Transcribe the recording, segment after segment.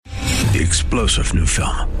The explosive new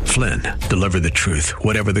film, Flynn, deliver the truth,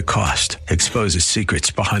 whatever the cost, exposes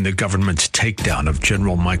secrets behind the government's takedown of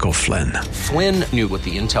General Michael Flynn. Flynn knew what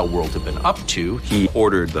the intel world had been up to. He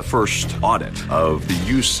ordered the first audit of the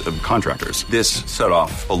use of contractors. This set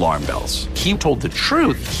off alarm bells. He told the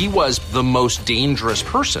truth. He was the most dangerous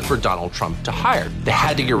person for Donald Trump to hire. They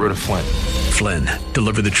had to get rid of Flynn. Flynn,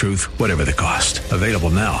 deliver the truth, whatever the cost. Available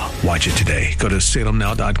now. Watch it today. Go to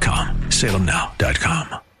salemnow.com.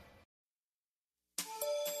 salemnow.com.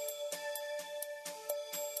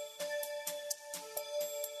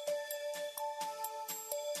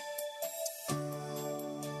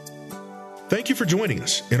 Thank you for joining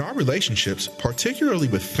us. In our relationships, particularly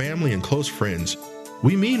with family and close friends,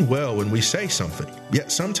 we mean well when we say something,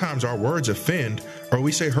 yet sometimes our words offend or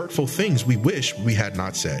we say hurtful things we wish we had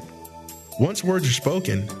not said. Once words are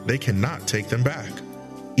spoken, they cannot take them back.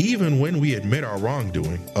 Even when we admit our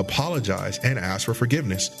wrongdoing, apologize, and ask for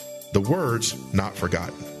forgiveness, the words not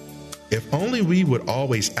forgotten. If only we would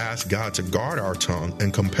always ask God to guard our tongue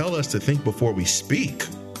and compel us to think before we speak.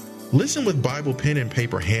 Listen with Bible, pen, and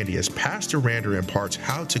paper handy as Pastor Rander imparts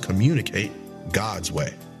how to communicate God's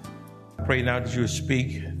way. I pray now that you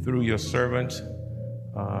speak through your servant.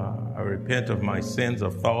 I repent of my sins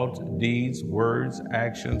of thought, deeds, words,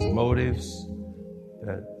 actions, motives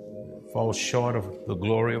that fall short of the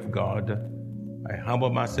glory of God. I humble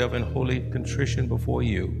myself in holy contrition before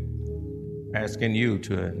you, asking you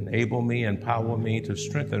to enable me, empower me, to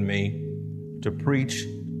strengthen me, to preach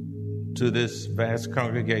to this vast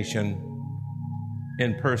congregation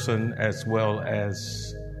in person as well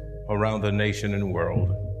as around the nation and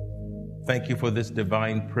world. Thank you for this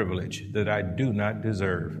divine privilege that I do not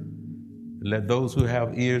deserve. Let those who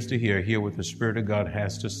have ears to hear what the Spirit of God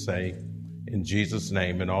has to say in Jesus'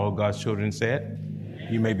 name. And all God's children said,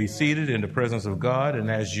 you may be seated in the presence of God.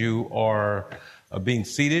 And as you are being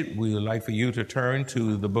seated, we would like for you to turn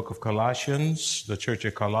to the book of Colossians, the church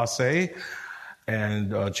of Colossae.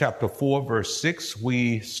 And chapter 4, verse 6,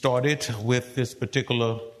 we started with this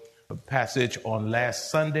particular passage on last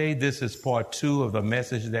Sunday. This is part 2 of the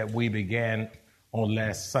message that we began on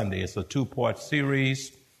last Sunday. It's a 2-part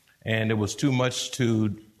series, and it was too much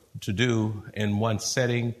to do in one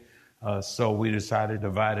setting. So we decided to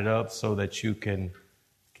divide it up so that you can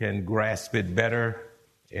grasp it better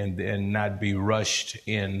and not be rushed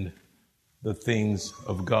in the things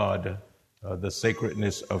of God, the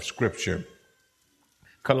sacredness of Scripture.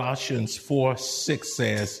 Colossians 4:6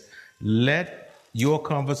 says, let your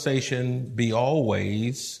conversation be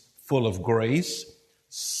always full of grace,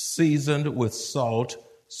 seasoned with salt,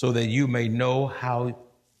 so that you may know how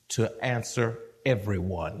to answer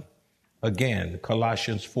everyone. Again,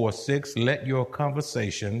 Colossians 4:6, let your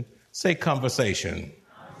conversation, say conversation.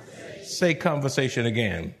 Say conversation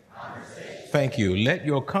again. Thank you. Let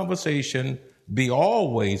your conversation be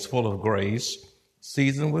always full of grace,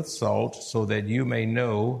 seasoned with salt, so that you may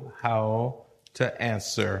know how to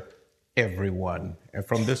answer everyone. And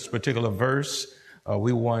from this particular verse,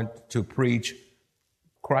 we want to preach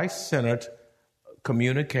Christ-centered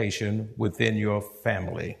communication within your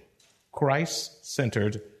family.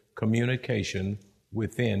 Christ-centered communication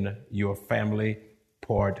within your family,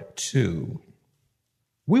 part 2.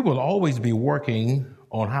 We will always be working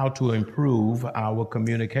on how to improve our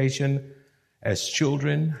communication. As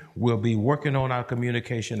children, we'll be working on our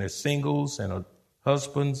communication as singles and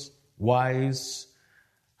husbands, wives,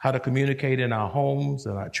 how to communicate in our homes,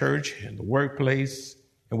 in our church, in the workplace,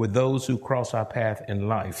 and with those who cross our path in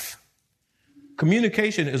life.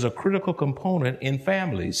 Communication is a critical component in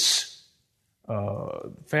families.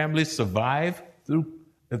 Families survive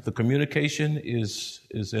if the communication is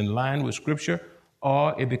in line with Scripture,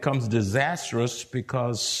 or it becomes disastrous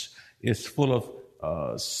because it's full of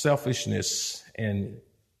selfishness and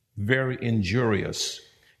very injurious.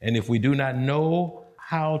 And if we do not know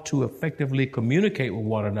how to effectively communicate with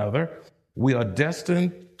one another, we are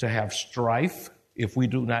destined to have strife if we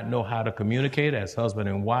do not know how to communicate as husband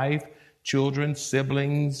and wife, children,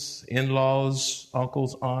 siblings, in-laws,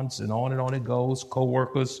 uncles, aunts, and on it goes,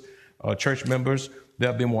 co-workers, church members.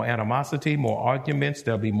 There'll be more animosity, more arguments.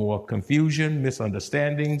 There'll be more confusion,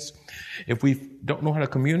 misunderstandings. If we don't know how to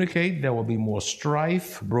communicate, there will be more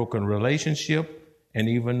strife, broken relationship, and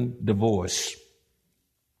even divorce.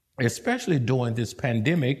 Especially during this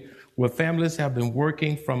pandemic, where families have been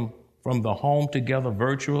working from the home together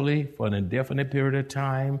virtually for an indefinite period of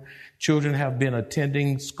time. Children have been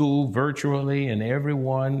attending school virtually, and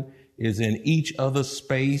everyone is in each other's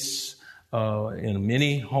space in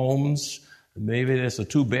many homes. Maybe there's a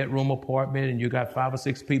 2-bedroom apartment and you got 5 or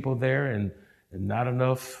 6 people there, and not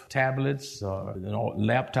enough tablets,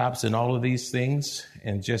 laptops and all of these things,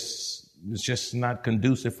 and it's just not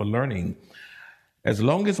conducive for learning. As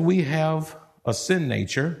long as we have a sin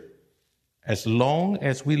nature, as long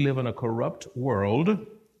as we live in a corrupt world,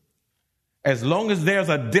 as long as there's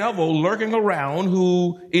a devil lurking around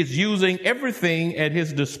who is using everything at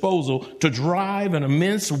his disposal to drive an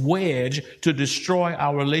immense wedge to destroy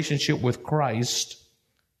our relationship with Christ,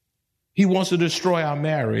 he wants to destroy our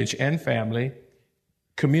marriage and family,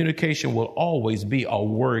 communication will always be a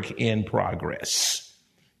work in progress.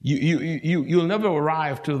 You'll never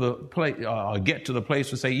arrive to the place, get to the place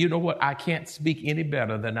to say, you know what, I can't speak any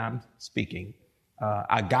better than I'm speaking.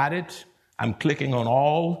 I got it. I'm clicking on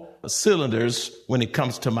all cylinders when it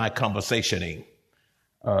comes to my conversationing.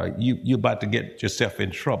 You're about to get yourself in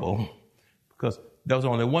trouble, because there was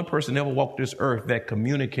only one person ever walked this earth that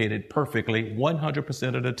communicated perfectly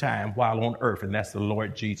 100% of the time while on earth, and that's the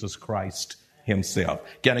Lord Jesus Christ himself.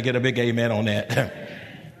 Can I get a big amen on that?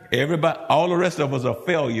 Everybody, all the rest of us are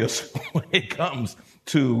failures when it comes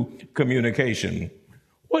to communication.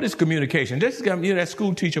 What is communication? This is, that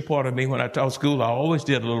school teacher part of me. When I taught school, I always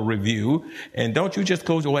did a little review. And don't you just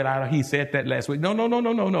go to what he said that last week.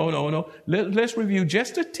 No. Let's review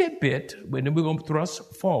just a tidbit, and then we're going to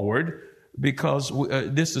thrust forward, because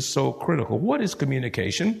this is so critical. What is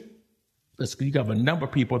communication? You have a number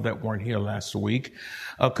of people that weren't here last week.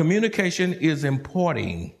 Communication is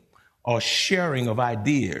importing or sharing of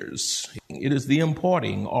ideas. It is the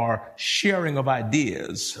importing or sharing of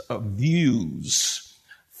ideas, of views,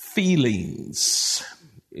 feelings.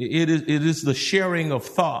 It is the sharing of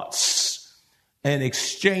thoughts and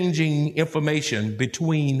exchanging information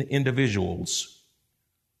between individuals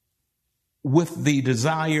with the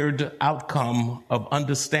desired outcome of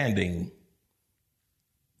understanding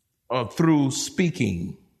through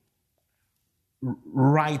speaking,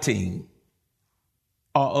 writing,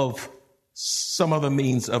 or of some other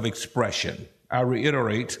means of expression. I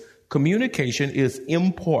reiterate, communication is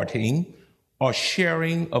importing or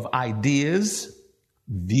sharing of ideas,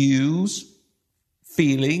 views,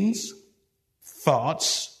 feelings,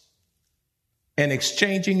 thoughts, and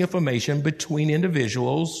exchanging information between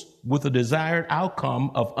individuals with the desired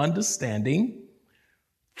outcome of understanding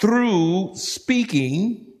through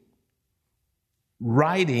speaking,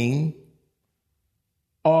 writing,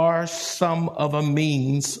 or some other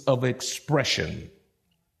means of expression.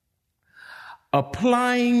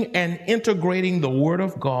 Applying and integrating the Word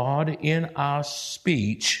of God in our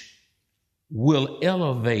speech will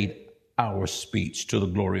elevate our speech to the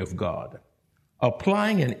glory of God.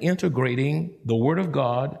 Applying and integrating the Word of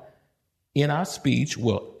God in our speech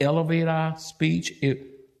will elevate our speech.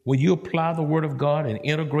 When you apply the Word of God and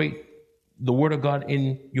integrate the Word of God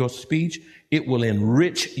in your speech, it will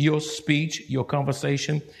enrich your speech, your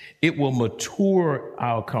conversation. It will mature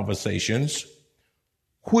our conversations,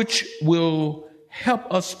 which will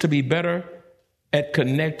help us to be better at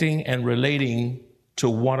connecting and relating to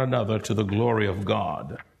one another to the glory of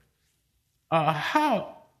God.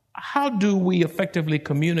 How do we effectively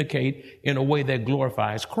communicate in a way that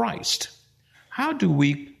glorifies Christ? How do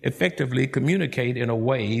we effectively communicate in a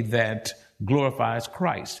way that glorifies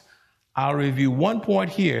Christ? I'll review one point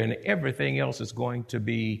here, and everything else is going to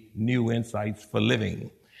be new insights for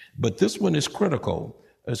living. But this one is critical,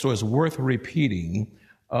 so it's worth repeating.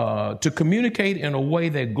 To communicate in a way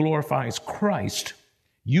that glorifies Christ,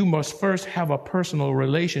 you must first have a personal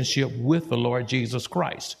relationship with the Lord Jesus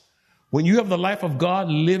Christ. When you have the life of God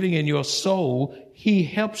living in your soul, He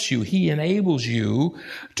helps you, He enables you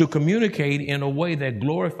to communicate in a way that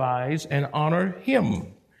glorifies and honors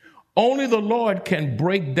Him. Only the Lord can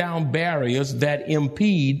break down barriers that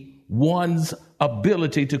impede one's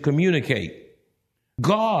ability to communicate.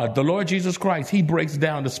 God, the Lord Jesus Christ, He breaks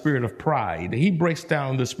down the spirit of pride. He breaks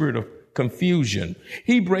down the spirit of confusion.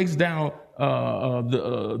 He breaks down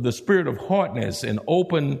the spirit of hardness and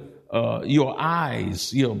open your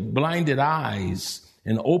eyes, your blinded eyes,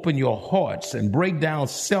 and open your hearts and break down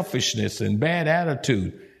selfishness and bad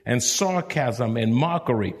attitude and sarcasm and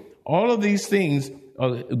mockery. All of these things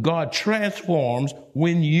God transforms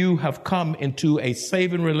when you have come into a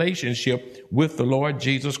saving relationship with the Lord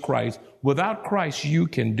Jesus Christ. Without Christ, you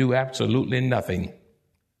can do absolutely nothing.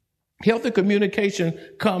 Healthy communication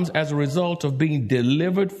comes as a result of being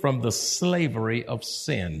delivered from the slavery of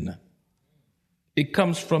sin. It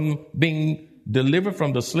comes from being delivered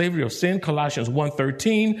from the slavery of sin. Colossians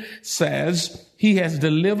 1:13 says, He has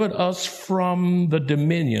delivered us from the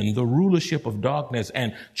dominion, the rulership of darkness,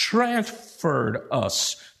 and transferred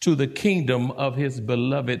us to the kingdom of His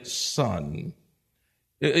beloved Son.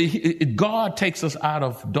 God takes us out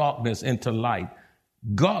of darkness into light.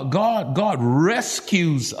 God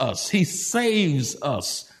rescues us. He saves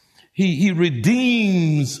us. He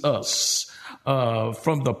redeems us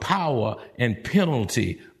from the power and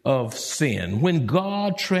penalty of sin. When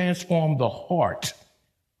God transforms the heart,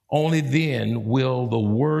 only then will the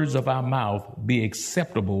words of our mouth be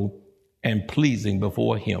acceptable and pleasing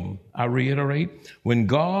before him. I reiterate, when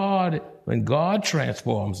God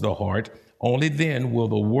transforms the heart, only then will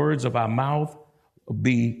the words of our mouth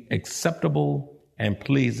be acceptable and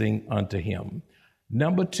pleasing unto him.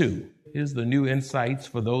 Number 2 is the new insights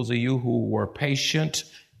for those of you who were patient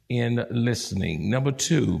in listening. Number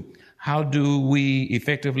 2, how do we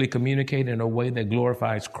effectively communicate in a way that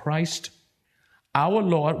glorifies Christ? Our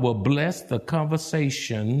Lord will bless the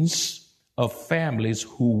conversations of families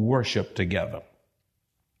who worship together.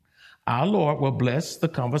 Our Lord will bless the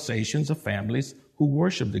conversations of families who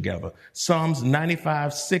worship together. Psalms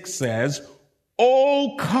 95:6 says,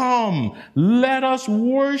 "Oh, come, let us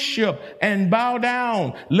worship and bow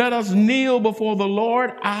down. Let us kneel before the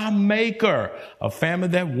Lord, our Maker." A family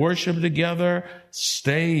that worships together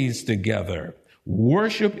stays together.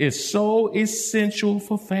 Worship is so essential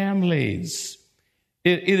for families.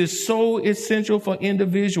 It is so essential for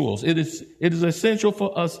individuals. It is essential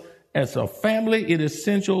for us as a family. It is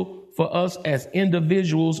essential for us as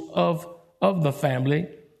individuals of the family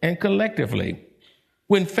and collectively.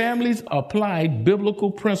 When families apply biblical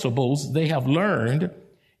principles they have learned,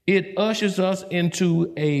 it ushers us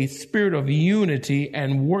into a spirit of unity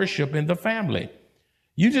and worship in the family.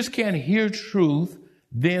 You just can't hear truth,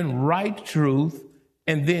 then write truth,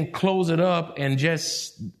 and then close it up and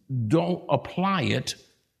just don't apply it.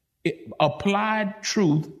 Applied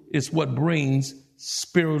truth is what brings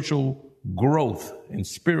spiritual growth and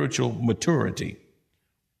spiritual maturity.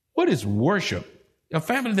 What is worship? A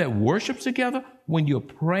family that worships together, when you're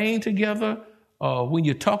praying together, when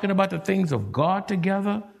you're talking about the things of God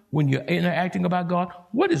together, when you're interacting about God.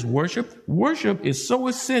 What is worship? Worship is so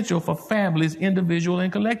essential for families, individual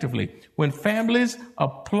and collectively. When families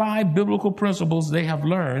apply biblical principles they have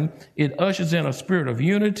learned, it ushers in a spirit of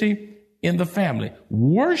unity in the family.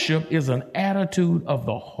 Worship is an attitude of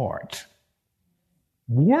the heart.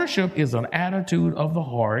 Worship is an attitude of the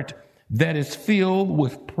heart that is filled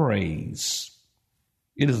with praise.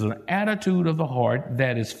 It is an attitude of the heart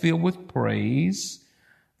that is filled with praise,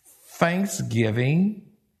 thanksgiving,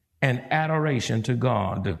 and adoration to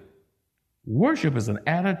God. Worship is an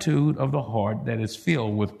attitude of the heart that is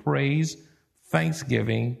filled with praise,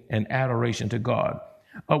 thanksgiving, and adoration to God.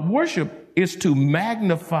 Worship is to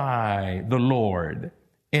magnify the Lord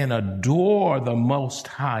and adore the Most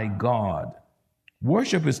High God.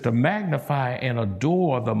 Worship is to magnify and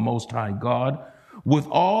adore the Most High God with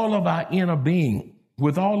all of our inner being,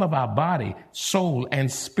 with all of our body, soul,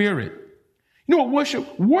 and spirit. You know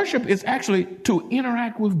what worship is actually to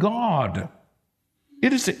interact with God.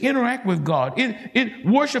 It is to interact with God.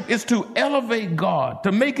 Worship is to elevate God,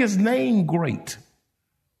 to make his name great,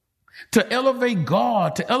 to elevate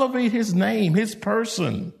God, to elevate his name, his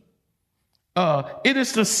person. It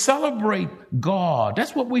is to celebrate God.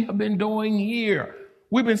 That's what we have been doing here.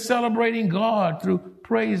 We've been celebrating God through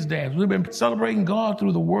praise dance. We've been celebrating God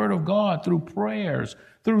through the word of God, through prayers,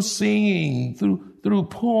 through singing, through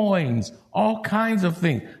poems, all kinds of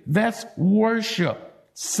things. That's worship.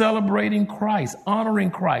 Celebrating Christ,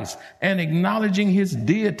 honoring Christ, and acknowledging his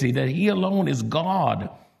deity, that he alone is God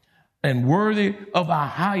and worthy of our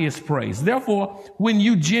highest praise. Therefore, when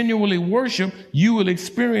you genuinely worship, you will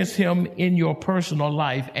experience him in your personal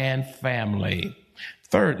life and family.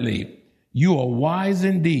 Thirdly, you are wise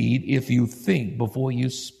indeed if you think before you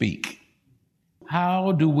speak.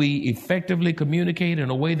 How do we effectively communicate in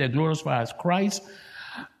a way that glorifies Christ?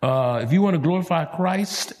 If you want to glorify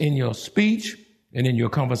Christ in your speech and in your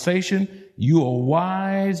conversation, you are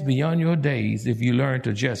wise beyond your days if you learn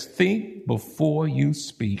to just think before you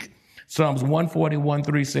speak. Psalms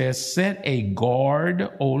 141:3 says, "Set a guard,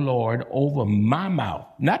 O Lord, over my mouth,"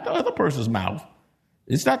 not the other person's mouth.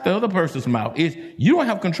 It's not the other person's mouth. You don't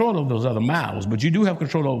have control over those other mouths, but you do have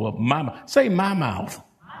control over my mouth. Say my mouth.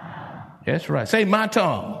 That's right. Say my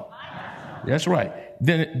tongue. That's right.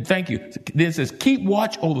 Then thank you. Then it says, "Keep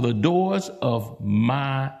watch over the doors of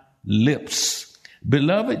my lips."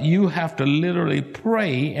 Beloved, you have to literally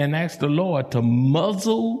pray and ask the Lord to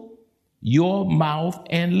muzzle your mouth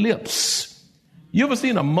and lips. You ever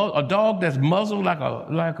seen a dog that's muzzled like a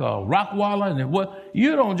Rottweiler? And what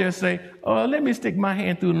you don't just say, "Oh, let me stick my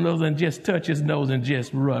hand through the nose and just touch his nose and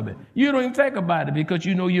just rub it." You don't even think about it because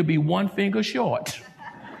you know you'll be one finger short.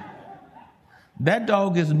 That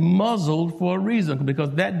dog is muzzled for a reason,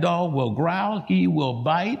 because that dog will growl, he will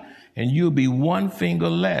bite, and you'll be one finger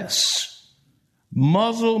less.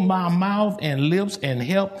 Muzzle my mouth and lips and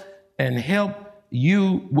help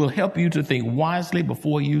you to think wisely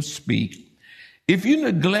before you speak. If you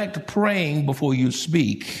neglect praying before you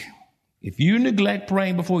speak,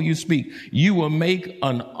 you will make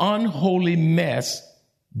an unholy mess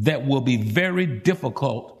that will be very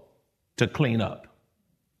difficult to clean up.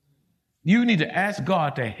 You need to ask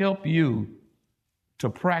God to help you to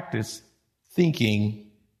practice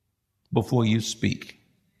thinking before you speak.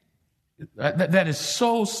 That is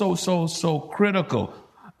so critical.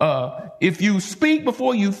 If you speak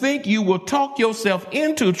before you think, you will talk yourself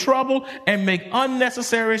into trouble and make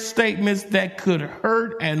unnecessary statements that could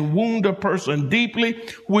hurt and wound a person deeply,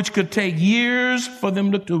 which could take years for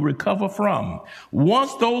them to recover from.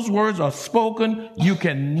 Once those words are spoken, you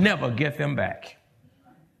can never get them back.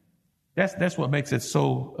 That's what makes it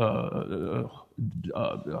so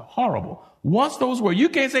horrible. Once those words, you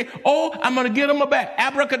can't say, oh, I'm going to get them back.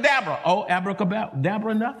 Abracadabra. Oh,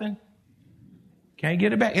 abracadabra, nothing. Can't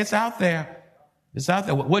get it back. It's out there.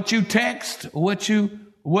 What you text,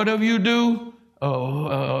 whatever you do,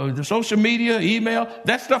 the social media, email,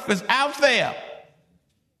 that stuff is out there.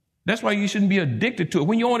 That's why you shouldn't be addicted to it.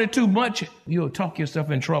 When you own it too much, you'll talk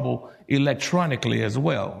yourself in trouble electronically as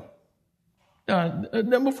well.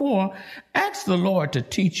 Number 4, ask the Lord to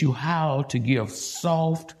teach you how to give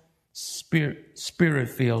soft,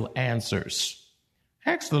 spirit-filled answers.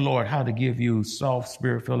 Ask the Lord how to give you soft,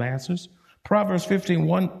 spirit-filled answers. Proverbs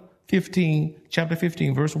chapter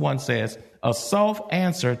 15, verse 1 says, a soft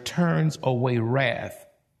answer turns away wrath,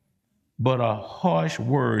 but a harsh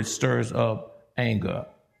word stirs up anger.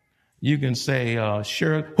 You can say,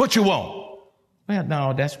 sure, what you want? Well,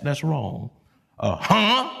 no, that's wrong.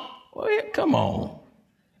 Huh? Well, yeah, come on.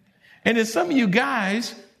 And then some of you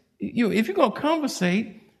guys, if you're going to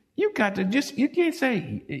conversate, you got to you can't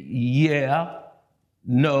say, yeah,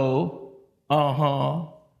 no,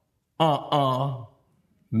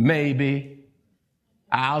 maybe,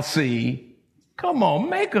 I'll see. Come on,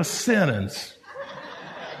 make a sentence.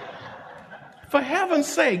 For heaven's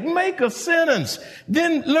sake, make a sentence.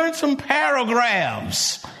 Then learn some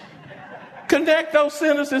paragraphs. Connect those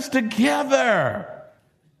sentences together.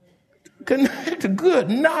 Connect a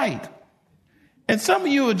good night. And some of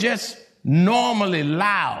you are just normally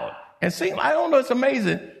loud. And see, I don't know, it's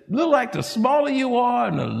amazing. Look like the smaller you are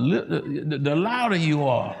and the louder you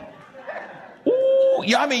are. Ooh,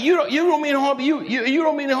 yeah, I mean, you don't mean to harm you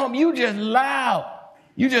don't mean to harm you, just loud.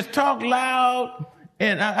 You just talk loud.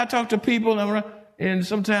 And I talk to people and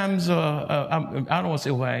sometimes I don't want to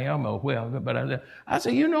say who I am or where, but I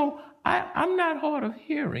say, I'm not hard of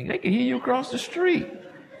hearing. They can hear you across the street.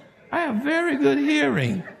 I have very good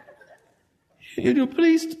hearing.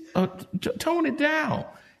 Please tone it down.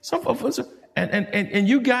 Some of us, and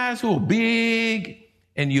you guys who are big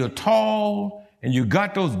and you're tall and you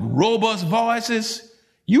got those robust voices,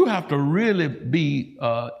 you have to really be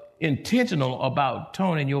intentional about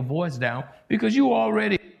toning your voice down because you're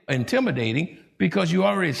already intimidating because you're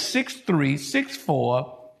already 6'3",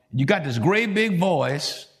 6'4", you got this great big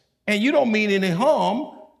voice and you don't mean any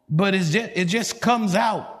harm, but it just comes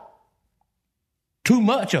out. Too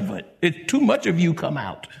much of it. Too much of you come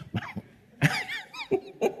out.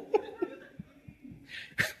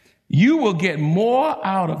 You will get more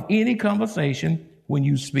out of any conversation when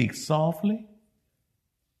you speak softly,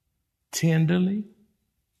 tenderly,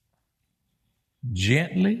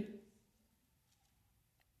 gently,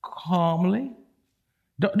 calmly.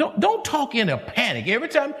 Don't talk in a panic. Every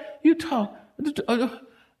time you talk,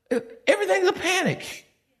 everything's a panic.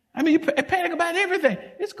 I mean, you panic about everything.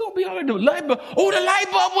 It's going to be all right. The light bulb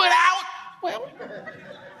went out. Well,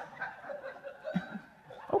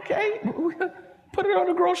 okay, put it on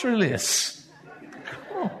the grocery list.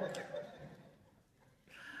 Come on.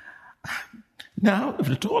 Now, if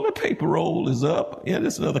the toilet paper roll is up, yeah,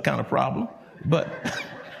 that's another kind of problem. But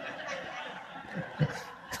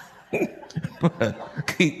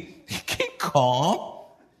keep calm.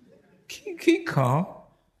 Keep calm.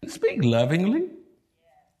 Speak lovingly.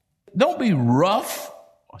 Don't be rough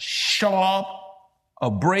or sharp,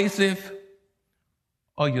 abrasive,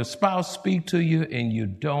 or your spouse speak to you and you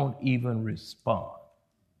don't even respond.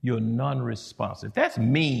 You're non-responsive. That's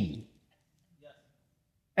mean.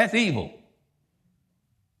 That's evil.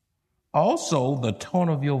 Also, the tone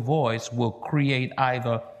of your voice will create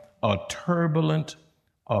either a turbulent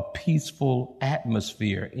or peaceful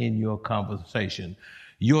atmosphere in your conversation.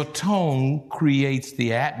 Your tone creates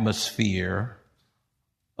the atmosphere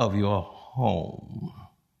of your home.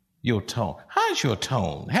 Your tone. How's your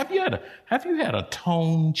tone? Have you had a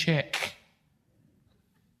tone check?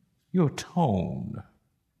 Your tone.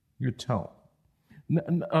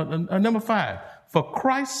 Number 5. for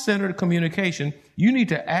Christ-centered communication, you need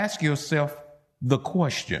to ask yourself the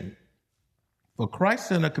question. For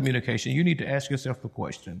Christ-centered communication, you need to ask yourself the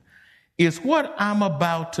question, is what I'm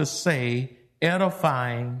about to say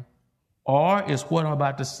edifying, or is what I'm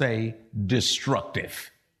about to say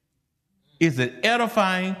destructive? Is it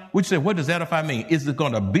edifying? Which said, what does edify mean? Is it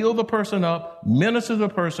going to build the person up, minister the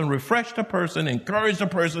person, refresh the person, encourage the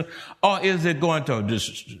person, or is it going to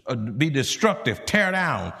be destructive, tear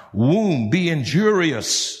down, wound, be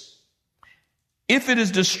injurious? If it is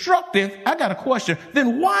destructive, I got a question.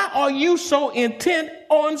 Then why are you so intent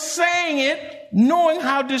on saying it, knowing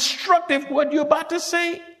how destructive what you're about to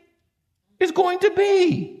say is going to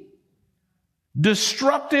be?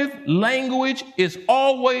 Destructive language is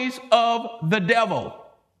always of the devil.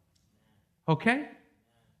 Okay?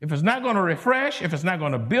 If it's not going to refresh, if it's not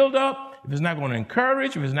going to build up, if it's not going to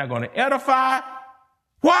encourage, if it's not going to edify,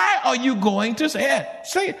 why are you going to say it?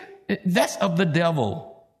 Say it. That's of the devil.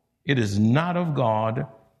 It is not of God.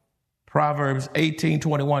 Proverbs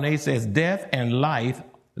 18:21 says, death and life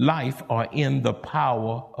are in the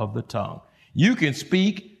power of the tongue. You can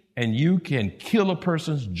speak and you can kill a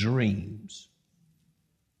person's dreams.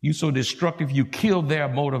 You so destructive, you kill their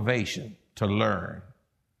motivation to learn.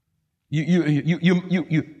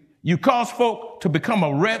 You cause folk to become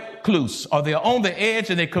a recluse, or they're on the edge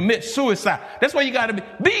and they commit suicide. That's why you got to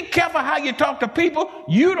be careful how you talk to people.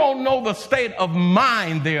 You don't know the state of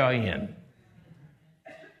mind they are in.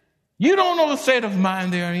 You don't know the state of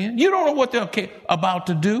mind they are in. You don't know what they're about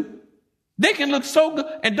to do. They can look so good,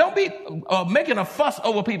 and don't be making a fuss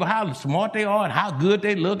over people, how smart they are and how good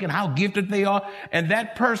they look and how gifted they are. And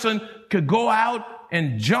that person could go out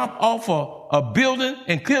and jump off a building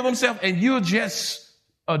and kill himself, and you're just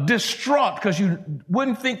distraught because you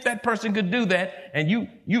wouldn't think that person could do that. And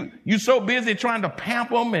you're so busy trying to pamp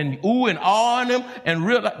them and ooh and ah on them and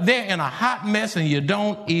realize they're in a hot mess and you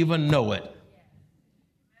don't even know it.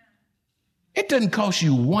 It doesn't cost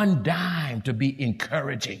you one dime to be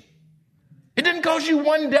encouraging. It didn't cost you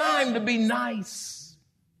one dime to be nice.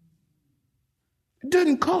 It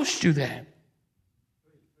doesn't cost you that.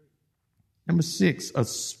 Number 6, a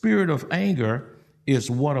spirit of anger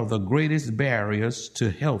is one of the greatest barriers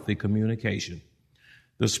to healthy communication.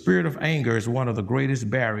 The spirit of anger is one of the greatest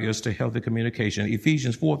barriers to healthy communication.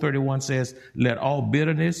 Ephesians 4:31 says, let all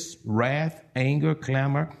bitterness, wrath, anger,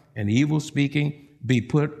 clamor, and evil speaking be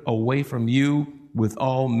put away from you with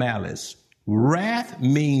all malice. Wrath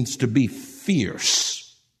means to be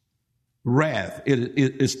fierce. Wrath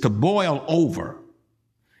is to boil over.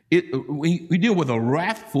 We deal with a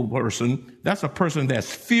wrathful person. That's a person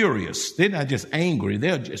that's furious. They're not just angry.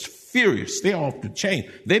 They're just furious. They're off the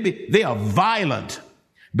chain. They are violent.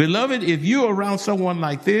 Beloved, if you're around someone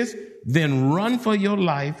like this, then run for your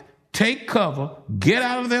life, take cover, get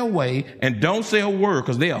out of their way, and don't say a word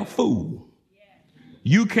because they are a fool.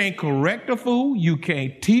 You can't correct a fool. You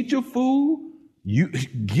can't teach a fool. You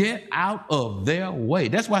get out of their way.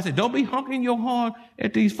 That's why I said, don't be honking your horn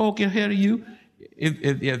at these folk ahead of you.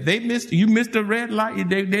 If they missed the red light,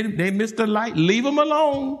 they missed the light, leave them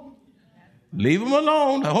alone. Leave them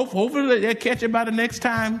alone. Hopefully they'll catch it by the next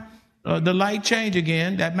time the light change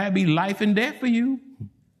again. That might be life and death for you.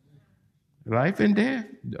 Life and death.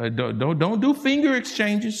 Don't do finger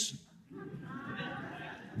exchanges.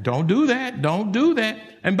 Don't do that. Don't do that.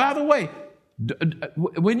 And by the way,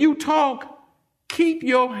 when you talk, keep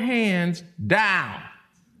your hands down.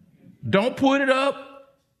 Don't put it up.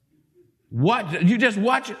 You just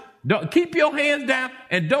watch it. Keep your hands down,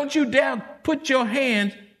 and don't you dare put your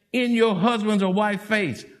hands in your husband's or wife's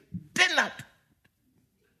face. Did not.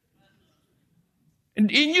 And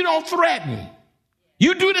you don't threaten.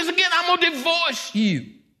 You do this again, I'm going to divorce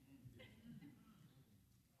you.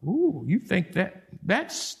 Ooh, you think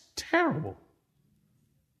that's terrible.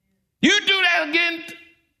 You do that again,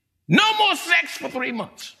 no more sex for 3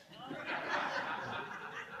 months.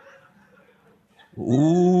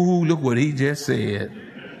 Ooh, look what he just said.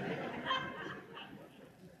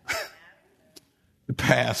 The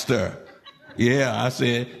pastor. Yeah, I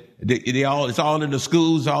said, it's all in the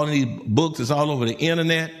schools, all in these books, it's all over the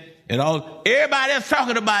internet, and everybody else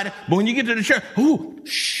talking about it. But when you get to the church, ooh,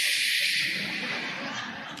 shh.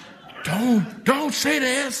 Don't say the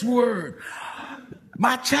S word.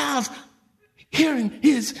 My child's hearing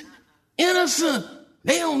is innocent.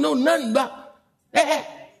 They don't know nothing about that.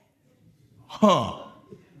 Huh.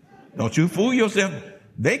 Don't you fool yourself.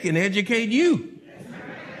 They can educate you.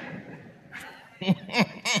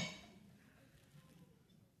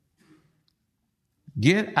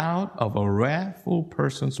 Get out of a wrathful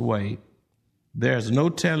person's way. There's no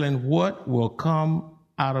telling what will come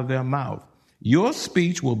out of their mouth. Your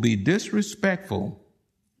speech will be disrespectful,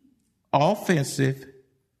 offensive,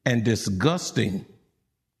 and disgusting.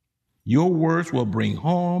 Your words will bring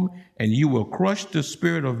harm, and you will crush the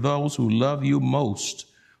spirit of those who love you most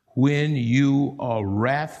when you are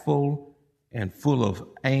wrathful and full of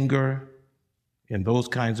anger and those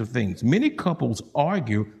kinds of things. Many couples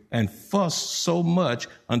argue and fuss so much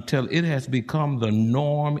until it has become the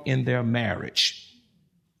norm in their marriage.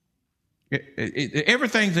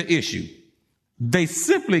 Everything's an issue. They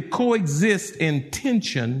simply coexist in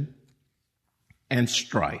tension and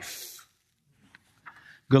strife.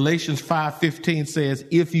 Galatians 5:15 says,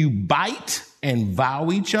 if you bite and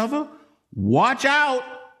vow each other, watch out,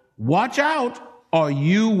 or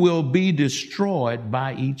you will be destroyed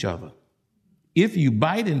by each other. If you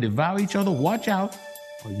bite and devour each other, watch out,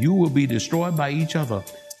 or you will be destroyed by each other.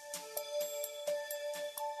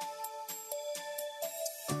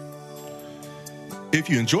 If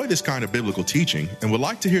you enjoy this kind of biblical teaching and would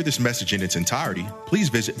like to hear this message in its entirety, please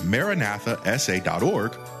visit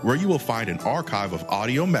MaranathaSA.org, where you will find an archive of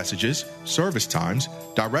audio messages, service times,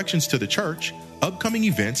 directions to the church, upcoming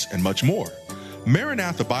events, and much more.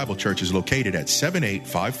 Maranatha Bible Church is located at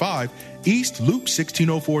 7855 East Loop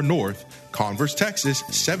 1604 North, Converse, Texas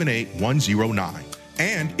 78109.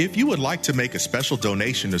 And if you would like to make a special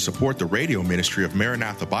donation to support the radio ministry of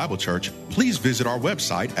Maranatha Bible Church, please visit our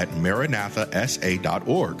website at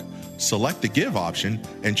MaranathaSA.org. Select the Give option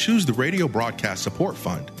and choose the Radio Broadcast Support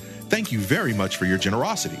Fund. Thank you very much for your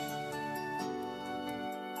generosity.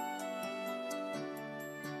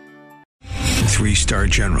 Three-star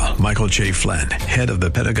General Michael J. Flynn, head of the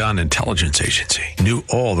Pentagon Intelligence Agency, knew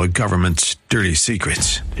all the government's dirty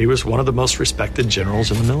secrets. He was one of the most respected generals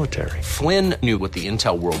in the military. Flynn knew what the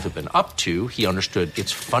intel world had been up to. He understood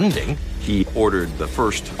its funding. He ordered the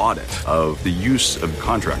first audit of the use of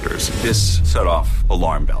contractors. This set off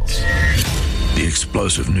alarm bells. The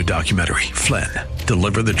explosive new documentary, Flynn,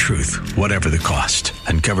 Deliver the Truth, Whatever the Cost,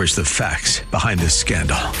 uncovers the facts behind this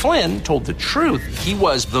scandal. Flynn told the truth. He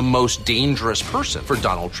was the most dangerous person for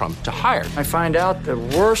Donald Trump to hire. I find out the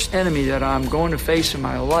worst enemy that I'm going to face in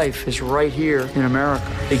my life is right here in America.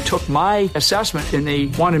 They took my assessment and they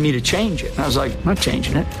wanted me to change it. And I was like, I'm not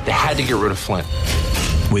changing it. They had to get rid of Flynn.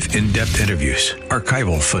 With in-depth interviews,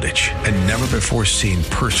 archival footage, and never-before-seen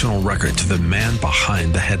personal records of the man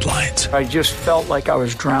behind the headlines. I just felt like I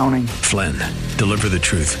was drowning. Flynn, Deliver the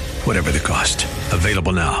Truth, Whatever the Cost.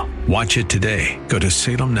 Available now. Watch it today. Go to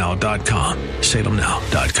salemnow.com.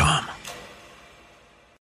 salemnow.com.